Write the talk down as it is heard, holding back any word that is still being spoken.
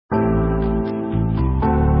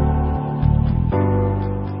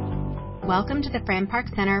Welcome to the Fran Park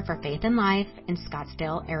Center for Faith and Life in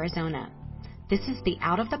Scottsdale, Arizona. This is the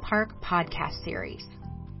Out of the Park podcast series.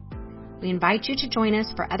 We invite you to join us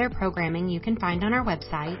for other programming you can find on our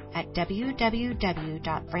website at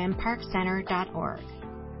www.franparkcenter.org.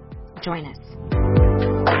 Join us.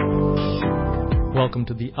 Welcome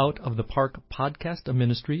to the Out of the Park podcast, a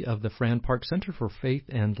ministry of the Fran Park Center for Faith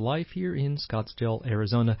and Life here in Scottsdale,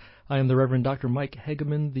 Arizona. I am the Reverend Dr. Mike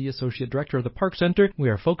Hegeman, the Associate Director of the Park Center. We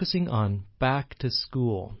are focusing on back to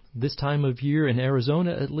school. This time of year in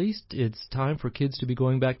Arizona, at least, it's time for kids to be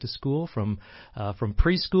going back to school from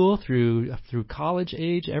preschool through college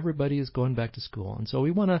age. Everybody is going back to school. And so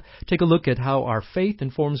we want to take a look at how our faith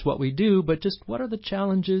informs what we do, but just what are the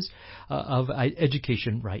challenges of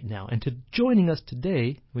education right now. And joining us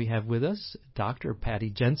today, we have with us Dr. Patty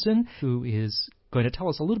Jensen, who is going to tell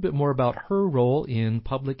us a little bit more about her role in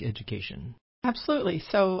public education. Absolutely.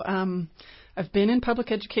 So I've been in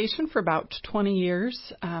public education for about 20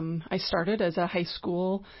 years. I started as a high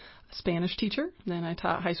school Spanish teacher. Then I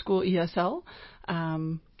taught high school ESL.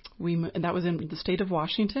 And that was in the state of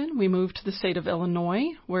Washington. We moved to the state of Illinois,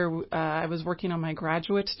 where I was working on my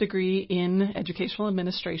graduate degree in educational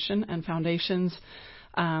administration and foundations.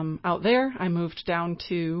 Out there, I moved down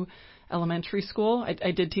to elementary school.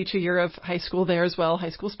 I did teach a year of high school there as well, high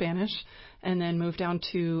school Spanish, and then moved down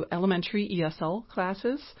to elementary ESL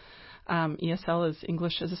classes. ESL is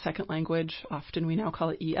English as a Second Language. Often we now call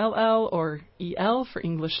it ELL or EL for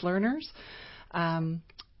English learners.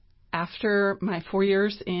 After my 4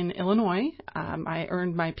 years in Illinois, I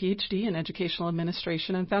earned my PhD in educational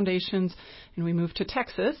administration and foundations, and we moved to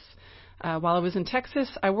Texas. While I was in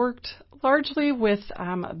Texas, I worked largely with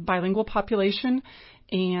a bilingual population,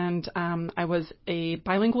 and I was a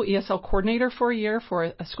bilingual ESL coordinator for a year for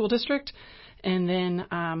a school district, and then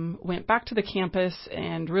went back to the campus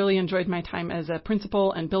and really enjoyed my time as a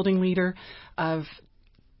principal and building leader of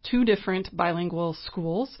two different bilingual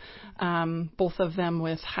schools, both of them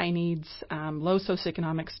with high needs, low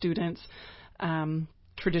socioeconomic students,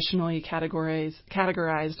 traditionally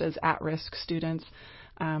categorized as at-risk students,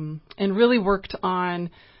 and really worked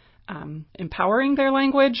on empowering their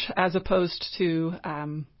language as opposed to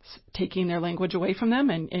taking their language away from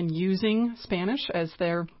them and using Spanish as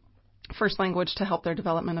their first language to help their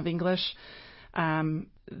development of English.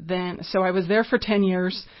 So I was there for 10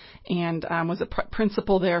 years and was a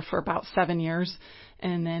principal there for about 7 years,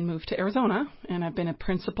 and then moved to Arizona. And I've been a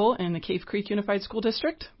principal in the Cave Creek Unified School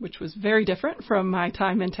District, which was very different from my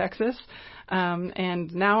time in Texas.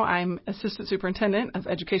 And now I'm assistant superintendent of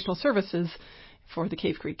educational services for the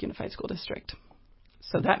Cave Creek Unified School District.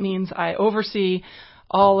 So that means I oversee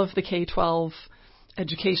all of the K-12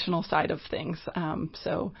 educational side of things.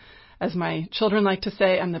 So as my children like to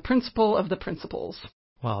say, I'm the principal of the principals.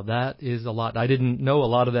 Wow, that is a lot. I didn't know a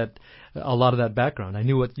lot of that background. I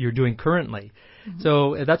knew what you're doing currently. Mm-hmm.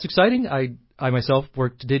 So that's exciting. I myself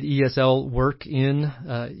did ESL work in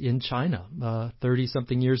China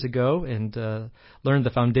 30-something years ago, and learned the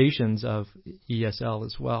foundations of ESL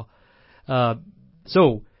as well.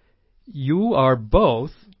 So you are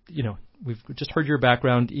both, we've just heard your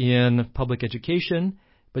background in public education,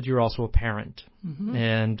 but you're also a parent. Mm-hmm.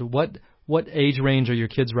 And what age range are your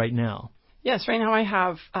kids right now? Yes, right now I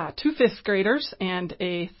have 2 fifth graders and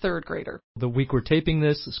a 3rd grader. The week we're taping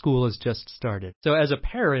this, school has just started. So as a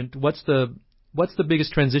parent, what's the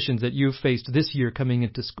biggest transitions that you've faced this year coming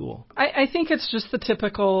into school? I think it's just the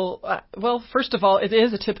typical, first of all, it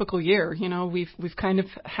is a typical year. We've kind of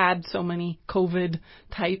had so many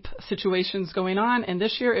COVID-type situations going on, and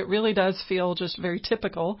this year it really does feel just very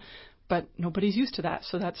typical, but nobody's used to that,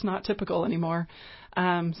 so that's not typical anymore.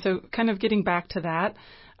 So kind of getting back to that,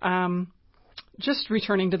 just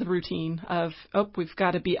returning to the routine of, we've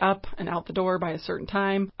got to be up and out the door by a certain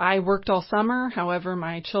time. I worked all summer. However,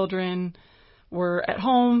 my children were at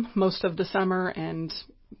home most of the summer and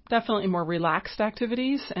definitely more relaxed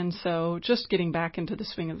activities. And so just getting back into the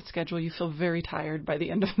swing of the schedule, you feel very tired by the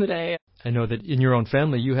end of the day. I know that in your own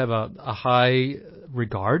family, you have a high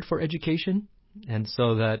regard for education. And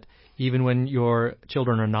so that even when your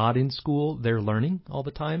children are not in school, they're learning all the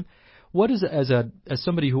time. What is, as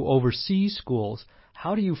somebody who oversees schools,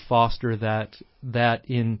 how do you foster that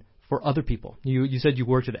for other people? You said you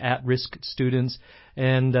worked at-risk students,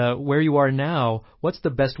 and where you are now, what's the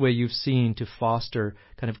best way you've seen to foster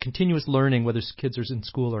kind of continuous learning, whether kids are in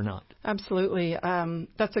school or not? Absolutely.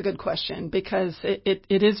 That's a good question, because it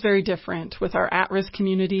is very different with our at-risk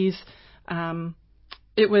communities.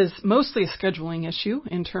 It was mostly a scheduling issue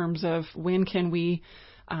in terms of when can we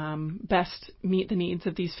best meet the needs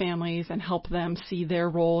of these families and help them see their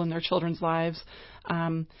role in their children's lives.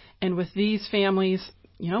 And with these families,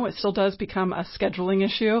 it still does become a scheduling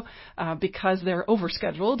issue because they're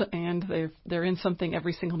overscheduled and they're in something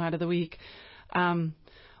every single night of the week.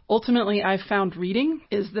 Ultimately, I've found reading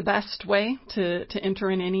is the best way to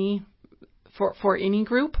enter in for any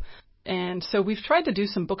group. And so we've tried to do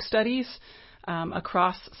some book studies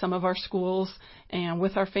across some of our schools and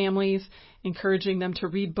with our families, encouraging them to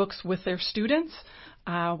read books with their students,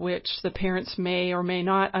 which the parents may or may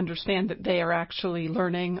not understand that they are actually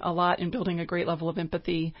learning a lot and building a great level of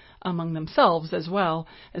empathy among themselves as well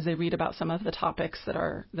as they read about some of the topics that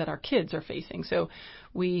our kids are facing. So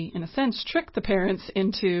we, in a sense, trick the parents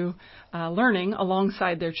into learning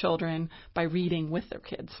alongside their children by reading with their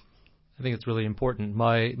kids. I think it's really important.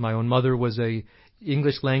 My own mother was a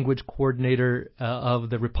English language coordinator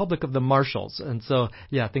of the Republic of the Marshalls, and so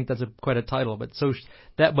I think that's quite a title. But so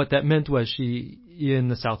what that meant was she in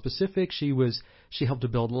the South Pacific she helped to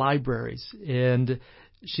build libraries, and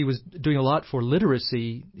she was doing a lot for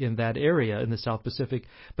literacy in that area in the South Pacific.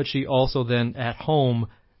 But she also then at home,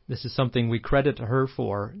 this is something we credit her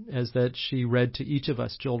for, is that she read to each of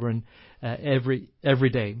us children every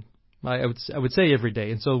day. I would say every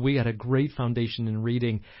day. And so we had a great foundation in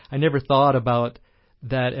reading. I never thought about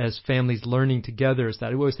that as families learning together, is that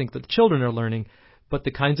I always think that the children are learning, but the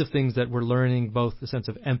kinds of things that we're learning, both the sense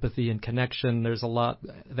of empathy and connection, there's a lot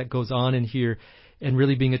that goes on in here, and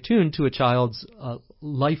really being attuned to a child's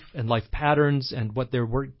life and life patterns and what they're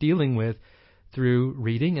dealing with through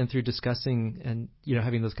reading and through discussing and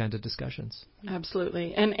having those kinds of discussions.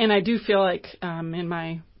 Absolutely. And I do feel like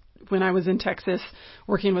when I was in Texas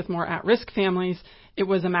working with more at-risk families, it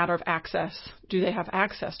was a matter of access. Do they have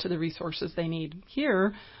access to the resources they need?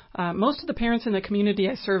 Here, most of the parents in the community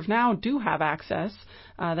I serve now do have access.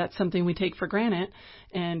 That's something we take for granted.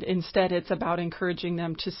 And instead, it's about encouraging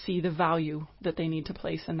them to see the value that they need to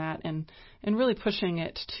place in that and really pushing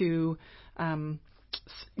it to,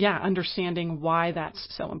 understanding why that's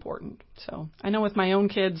so important. So I know with my own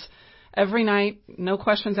kids, every night, no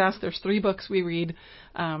questions asked, there's 3 books we read.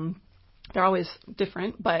 They're always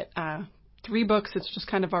different, but 3 books, it's just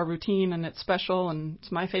kind of our routine, and it's special, and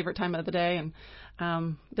it's my favorite time of the day.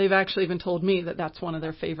 And they've actually even told me that that's one of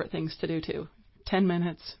their favorite things to do, too. 10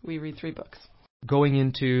 minutes, we read 3 books. Going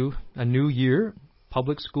into a new year,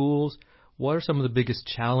 public schools, what are some of the biggest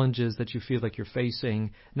challenges that you feel like you're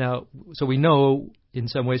facing now? So we know in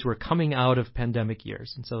some ways we're coming out of pandemic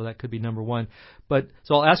years, and so that could be number one. But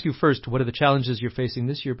so I'll ask you first, what are the challenges you're facing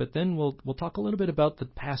this year? But then we'll talk a little bit about the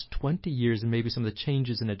past 20 years and maybe some of the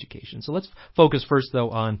changes in education. So let's focus first, though,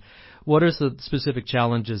 on what are the specific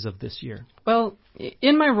challenges of this year? Well,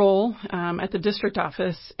 in my role at the district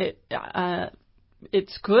office,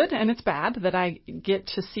 it's good and it's bad that I get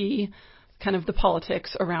to see kind of the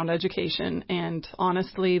politics around education. And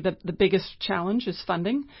honestly, the biggest challenge is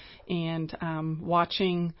funding and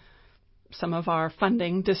watching some of our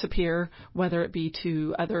funding disappear, whether it be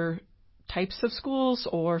to other types of schools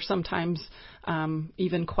or sometimes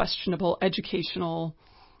even questionable educational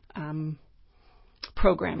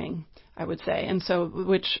programming, I would say. And so,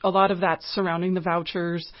 which a lot of that's surrounding the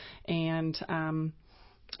vouchers and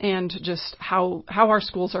just how our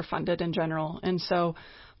schools are funded in general. And so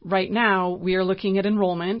right now, we are looking at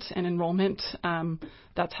enrollment, and enrollment,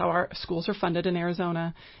 that's how our schools are funded in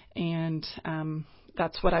Arizona. And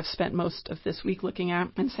that's what I've spent most of this week looking at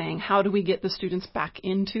and saying, how do we get the students back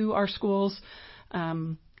into our schools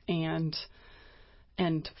and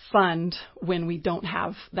fund when we don't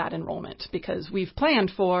have that enrollment? Because we've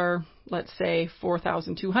planned for, let's say,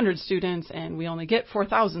 4,200 students, and we only get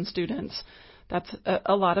 4,000 students. That's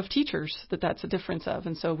a lot of teachers that's a difference of.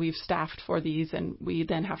 And so we've staffed for these, and we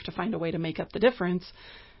then have to find a way to make up the difference.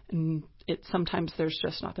 And sometimes there's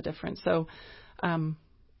just not the difference. So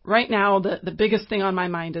right now, the biggest thing on my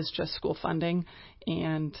mind is just school funding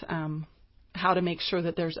and how to make sure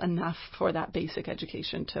that there's enough for that basic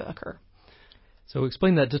education to occur. So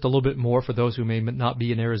explain that just a little bit more for those who may not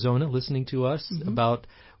be in Arizona listening to us about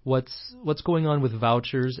what's going on with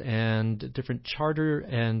vouchers and different charter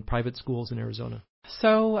and private schools in Arizona.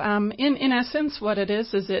 So in essence, what it is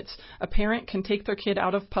it's a parent can take their kid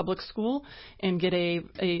out of public school and get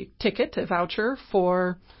a ticket, a voucher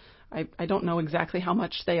for, I don't know exactly how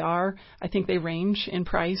much they are. I think they range in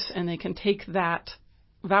price, and they can take that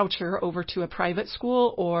voucher over to a private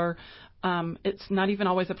school, or it's not even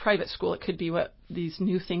always a private school. It could be what these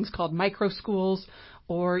new things called micro schools,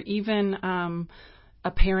 or even a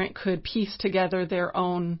parent could piece together their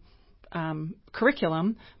own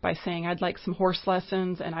curriculum by saying, I'd like some horse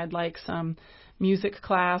lessons, and I'd like some music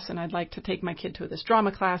class, and I'd like to take my kid to this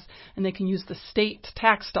drama class, and they can use the state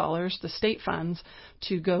tax dollars, the state funds,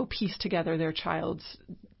 to go piece together their child's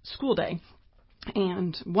school day.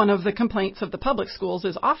 And one of the complaints of the public schools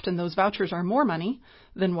is often those vouchers are more money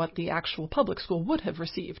than what the actual public school would have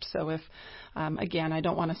received. So if, again, I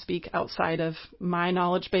don't want to speak outside of my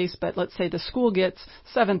knowledge base, but let's say the school gets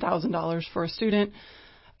 $7,000 for a student,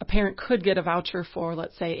 a parent could get a voucher for,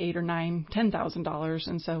 let's say, $8,000 or $9,000, $10,000.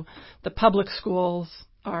 And so the public schools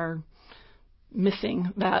are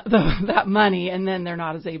missing that money, and then they're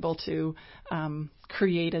not as able to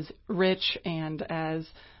create as rich and as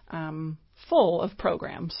full of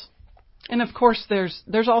programs. And of course,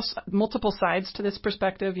 there's also multiple sides to this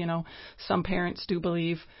perspective. Some parents do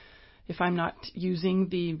believe if I'm not using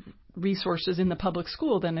the resources in the public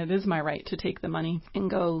school, then it is my right to take the money and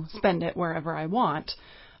go spend it wherever I want.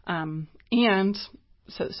 And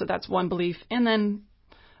so that's one belief. And then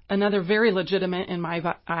another very legitimate, in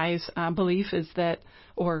my eyes, belief is that,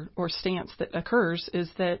 or stance that occurs, is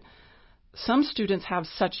that some students have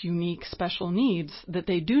such unique special needs that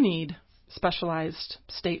they do need specialized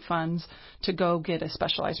state funds to go get a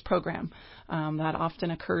specialized program. That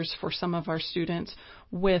often occurs for some of our students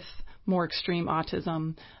with more extreme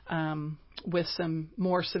autism, with some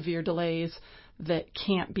more severe delays that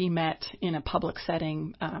can't be met in a public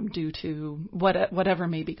setting due to whatever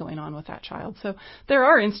may be going on with that child. So there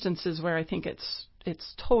are instances where I think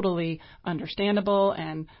it's totally understandable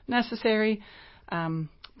and necessary,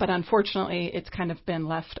 but unfortunately it's kind of been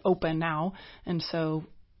left open now, and so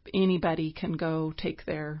anybody can go take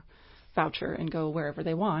their voucher and go wherever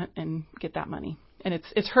they want and get that money. And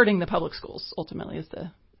it's hurting the public schools, ultimately, is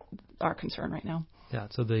our concern right now. Yeah,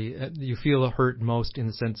 so you feel hurt most in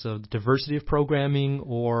the sense of diversity of programming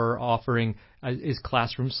or offering. Is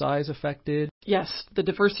classroom size affected? Yes, the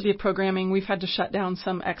diversity of programming. We've had to shut down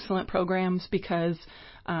some excellent programs because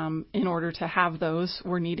in order to have those,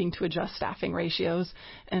 we're needing to adjust staffing ratios.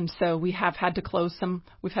 And so we have had to close some.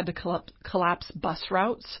 We've had to collapse bus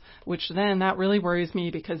routes, which then that really worries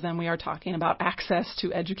me because then we are talking about access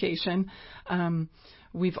to education.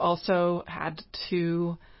 We've also had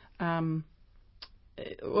to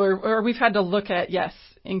or we've had to look at,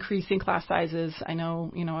 increasing class sizes. I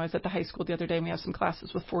know, I was at the high school the other day and we have some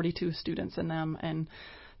classes with 42 students in them, and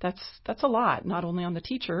that's a lot, not only on the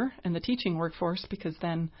teacher and the teaching workforce, because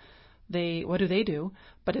then what do?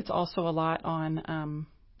 But it's also a lot on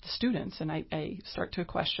the students, and I start to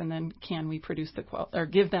question then, can we produce or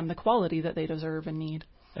give them the quality that they deserve and need?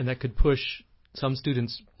 And that could push some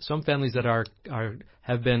students, some families that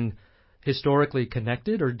have been historically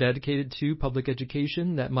connected or dedicated to public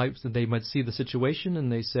education, they might see the situation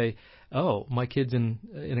and they say, oh, my kid's in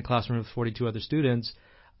a classroom with 42 other students.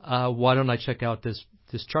 Why don't I check out this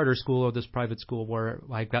charter school or this private school where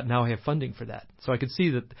I have funding for that? So I could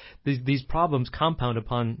see that these problems compound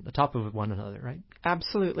upon the top of one another, right?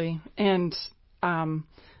 Absolutely. And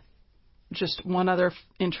just one other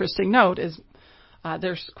interesting note is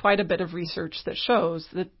there's quite a bit of research that shows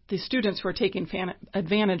that the students who are taking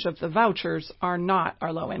advantage of the vouchers are not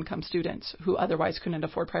our low-income students who otherwise couldn't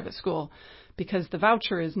afford private school, because the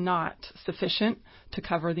voucher is not sufficient to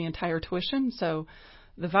cover the entire tuition. So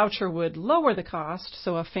the voucher would lower the cost,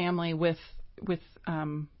 so a family with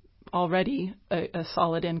already a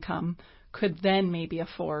solid income could then maybe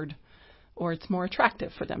afford, or it's more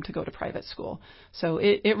attractive for them to go to private school. So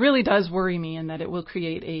it really does worry me in that it will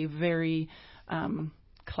create a very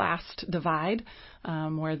classed divide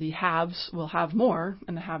where the haves will have more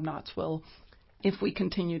and the have-nots will, if we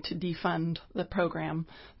continue to defund the program,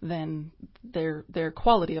 then their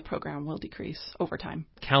quality of program will decrease over time.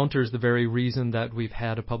 Counters the very reason that we've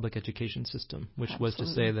had a public education system, which was to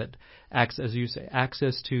say that, as you say,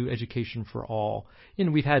 access to education for all.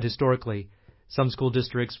 And we've had historically some school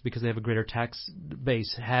districts, because they have a greater tax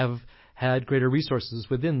base, have had greater resources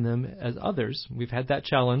within them as others. We've had that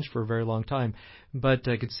challenge for a very long time. But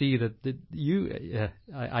I could see that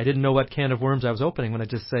I didn't know what can of worms I was opening when I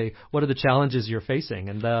just say, what are the challenges you're facing?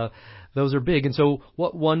 And those are big. And so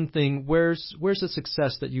where's the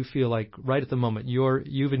success that you feel like right at the moment?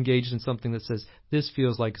 You've engaged in something that says, this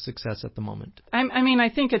feels like a success at the moment. I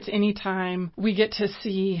think it's any time we get to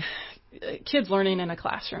see kids learning in a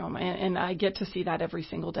classroom, and I get to see that every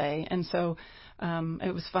single day. And so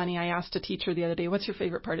it was funny. I asked a teacher the other day, what's your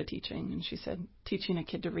favorite part of teaching? And she said, teaching a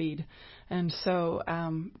kid to read. And so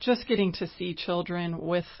just getting to see children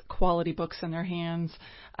with quality books in their hands,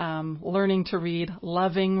 learning to read,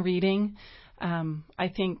 loving reading,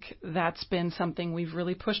 I think that's been something we've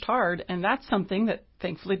really pushed hard. And that's something that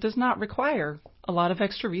thankfully does not require a lot of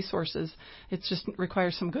extra resources. It just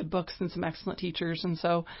requires some good books and some excellent teachers. And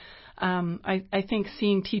so I think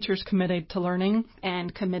seeing teachers committed to learning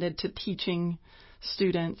and committed to teaching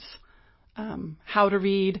students how to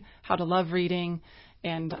read, how to love reading,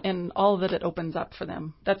 and all that it opens up for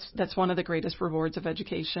them. That's one of the greatest rewards of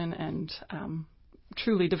education, and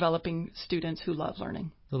truly developing students who love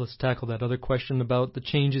learning. So let's tackle that other question about the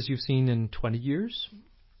changes you've seen in 20 years.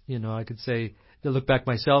 I could say, to look back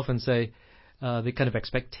myself and say, the kind of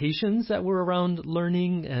expectations that were around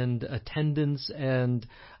learning and attendance and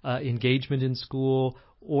engagement in school,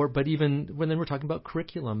 but even when then we're talking about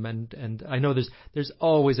curriculum, and I know there's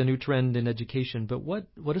always a new trend in education, but what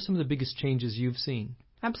are some of the biggest changes you've seen?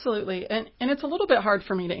 Absolutely, and it's a little bit hard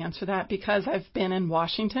for me to answer that because I've been in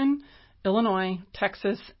Washington, Illinois,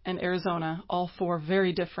 Texas, and Arizona, all four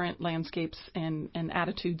very different landscapes and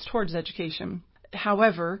attitudes towards education.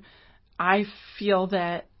 However, I feel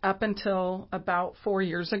that up until about 4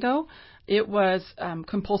 years ago, it was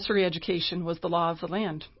compulsory education was the law of the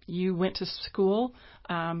land. You went to school,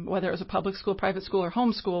 whether it was a public school, private school, or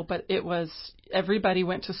homeschool, but it was everybody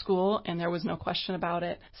went to school and there was no question about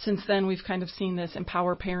it. Since then, we've kind of seen this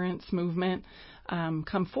Empower Parents movement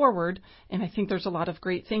come forward, and I think there's a lot of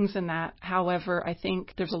great things in that. However, I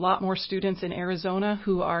think there's a lot more students in Arizona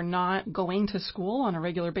who are not going to school on a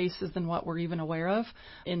regular basis than what we're even aware of,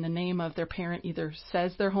 in the name of their parent either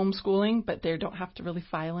says they're homeschooling, but they don't have to really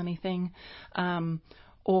file anything,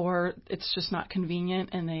 or it's just not convenient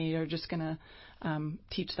and they are just going to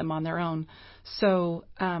teach them on their own. So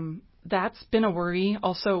that's been a worry.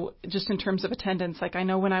 Also, just in terms of attendance, like I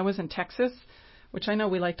know when I was in Texas, which I know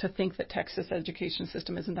we like to think that Texas education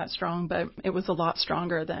system isn't that strong, but it was a lot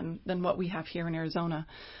stronger than what we have here in Arizona.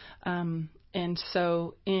 And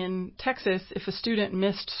so in Texas, if a student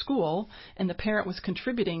missed school and the parent was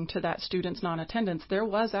contributing to that student's non-attendance, there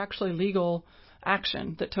was actually legal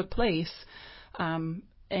action that took place, and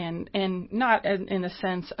not in the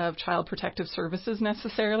sense of child protective services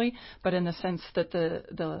necessarily, but in the sense that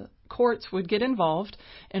the courts would get involved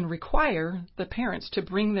and require the parents to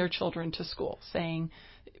bring their children to school, saying,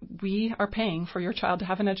 we are paying for your child to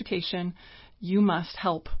have an education. You must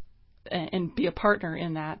help and be a partner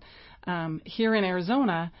in that. Here in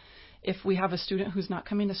Arizona, if we have a student who's not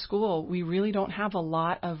coming to school, we really don't have a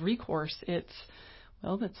lot of recourse. It's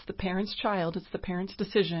the parent's child. It's the parent's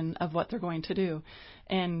decision of what they're going to do.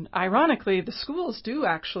 And ironically, the schools do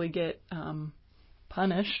actually get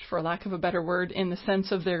punished, for lack of a better word, in the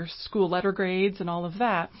sense of their school letter grades and all of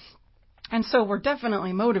that. And so we're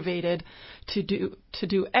definitely motivated to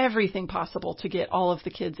do everything possible to get all of the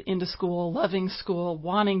kids into school, loving school,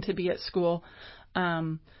 wanting to be at school.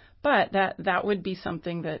 But that would be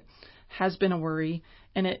something that has been a worry.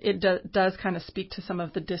 And it does kind of speak to some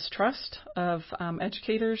of the distrust of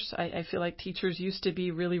educators. I feel like teachers used to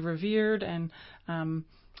be really revered and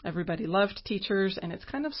everybody loved teachers, and it's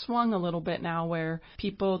kind of swung a little bit now where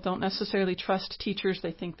people don't necessarily trust teachers.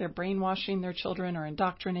 They think they're brainwashing their children or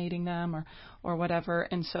indoctrinating them or whatever.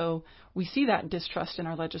 And so we see that distrust in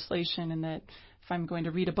our legislation, and that if I'm going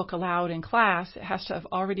to read a book aloud in class, it has to have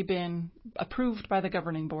already been approved by the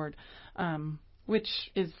governing board, which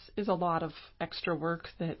is a lot of extra work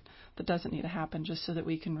that doesn't need to happen just so that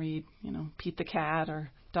we can read, Pete the Cat or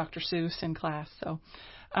Dr. Seuss in class. So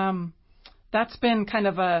that's been kind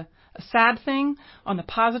of a sad thing. On the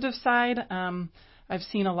positive side, I've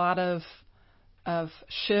seen a lot of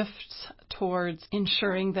shifts towards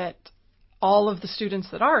ensuring that all of the students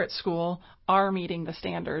that are at school are meeting the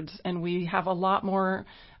standards, and we have a lot more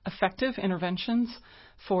effective interventions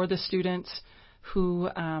for the students who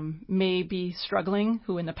may be struggling,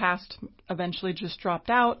 who in the past eventually just dropped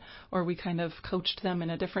out, or we kind of coached them in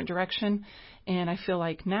a different direction. And I feel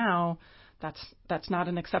like now that's not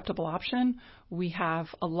an acceptable option. We have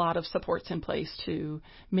a lot of supports in place to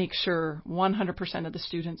make sure 100% of the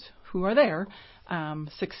students who are there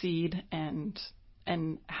succeed and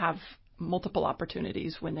have multiple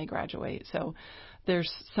opportunities when they graduate. So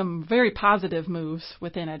there's some very positive moves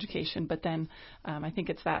within education, but then I think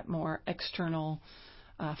it's that more external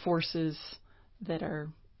forces that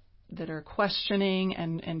are questioning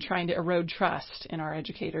and trying to erode trust in our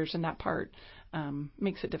educators, and that part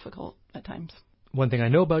makes it difficult at times. One thing I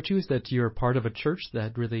know about you is that you're part of a church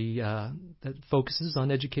that really that focuses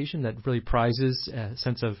on education, that really prizes a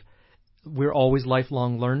sense of we're always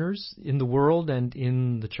lifelong learners in the world and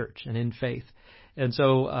in the church and in faith. And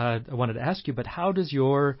so I wanted to ask you, but how does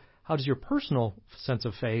your personal sense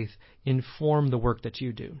of faith inform the work that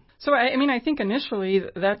you do? So, I think initially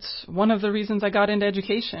that's one of the reasons I got into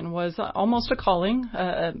education, was almost a calling,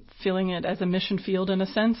 feeling it as a mission field in a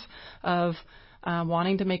sense of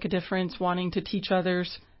wanting to make a difference, wanting to teach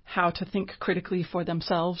others how to think critically for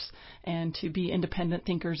themselves and to be independent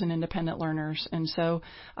thinkers and independent learners. And so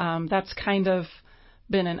that's kind of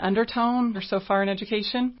been an undertone so far in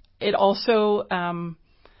education. It also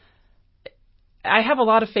I have a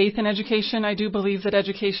lot of faith in education. I do believe that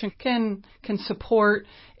education can support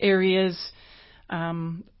areas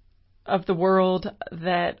of the world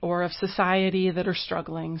or of society that are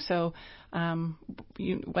struggling. So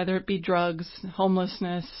whether it be drugs,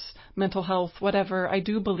 homelessness, mental health, whatever, I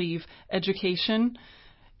do believe education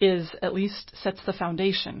at least sets the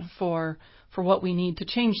foundation for what we need to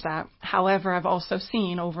change that. However, I've also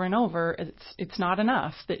seen over and over it's not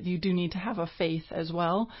enough, that you do need to have a faith as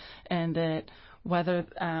well, and that whether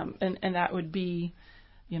and that would be,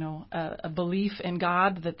 a belief in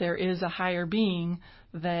God, that there is a higher being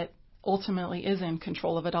that ultimately is in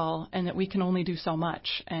control of it all, and that we can only do so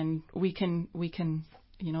much, and we can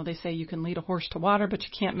they say you can lead a horse to water, but you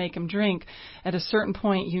can't make him drink. At a certain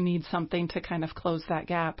point, you need something to kind of close that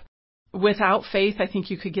gap. Without faith, I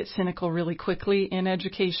think you could get cynical really quickly in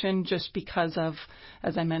education, just because of,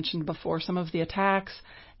 as I mentioned before, some of the attacks,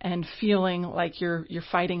 and feeling like you're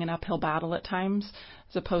fighting an uphill battle at times,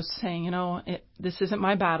 as opposed to saying, this isn't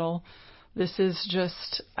my battle. This is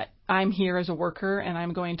just, I'm here as a worker, and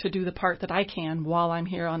I'm going to do the part that I can while I'm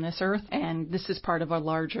here on this earth, and this is part of a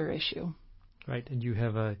larger issue. Right, and you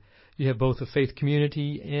have both a faith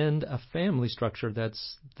community and a family structure that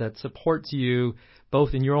supports you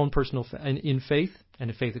both in your own personal in faith and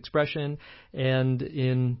in faith expression, and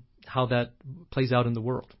in how that plays out in the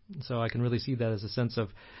world. So I can really see that as a sense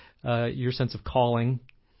of your sense of calling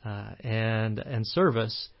and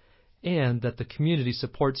service, and that the community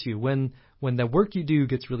supports you when the work you do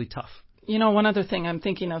gets really tough. One other thing I'm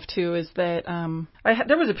thinking of, too, is that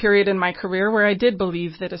there was a period in my career where I did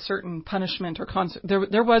believe that a certain punishment or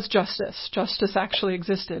there was justice. Justice actually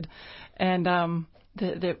existed. And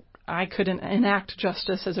that I couldn't enact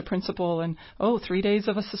justice as a principal, and 3 days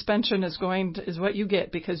of a suspension is what you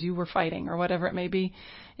get because you were fighting, or whatever it may be.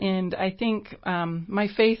 And I think my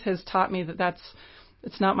faith has taught me that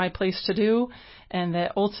it's not my place to do, and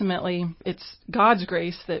that ultimately it's God's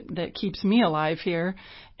grace that keeps me alive here.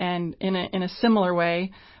 And in a similar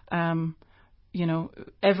way,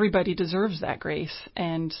 everybody deserves that grace,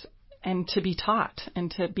 and to be taught, and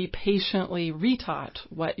to be patiently retaught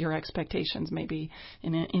what your expectations may be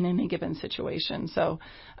in any given situation. So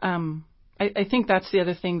I think that's the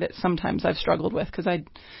other thing that sometimes I've struggled with, because I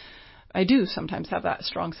do sometimes have that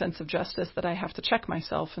strong sense of justice that I have to check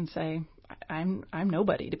myself and say, I'm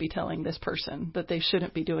nobody to be telling this person that they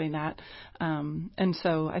shouldn't be doing that. And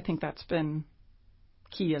so I think that's been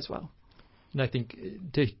key as well. And I think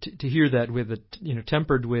to hear that with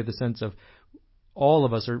tempered with a sense of all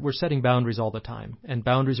of us we're setting boundaries all the time, and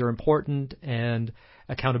boundaries are important, and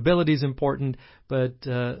accountability is important, but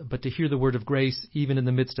to hear the word of grace even in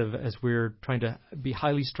the midst of, as we're trying to be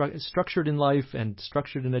highly structured in life and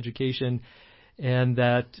structured in education, and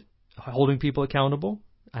that holding people accountable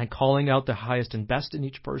and calling out the highest and best in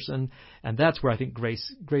each person. And that's where I think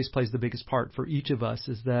grace plays the biggest part for each of us,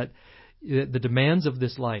 is that the demands of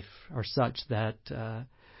this life are such that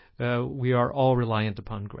we are all reliant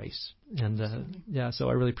upon grace. And so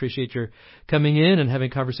I really appreciate your coming in and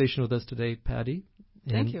having a conversation with us today, Patty.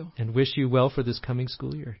 Thank you. And wish you well for this coming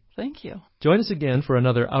school year. Thank you. Join us again for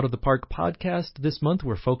another Out of the Park podcast. This month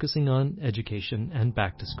we're focusing on education and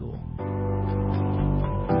back to school.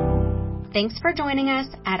 Thanks for joining us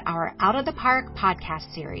at our Out of the Park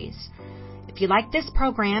podcast series. If you like this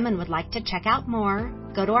program and would like to check out more,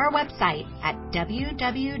 go to our website at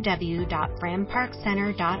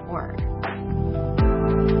www.franparkcenter.org.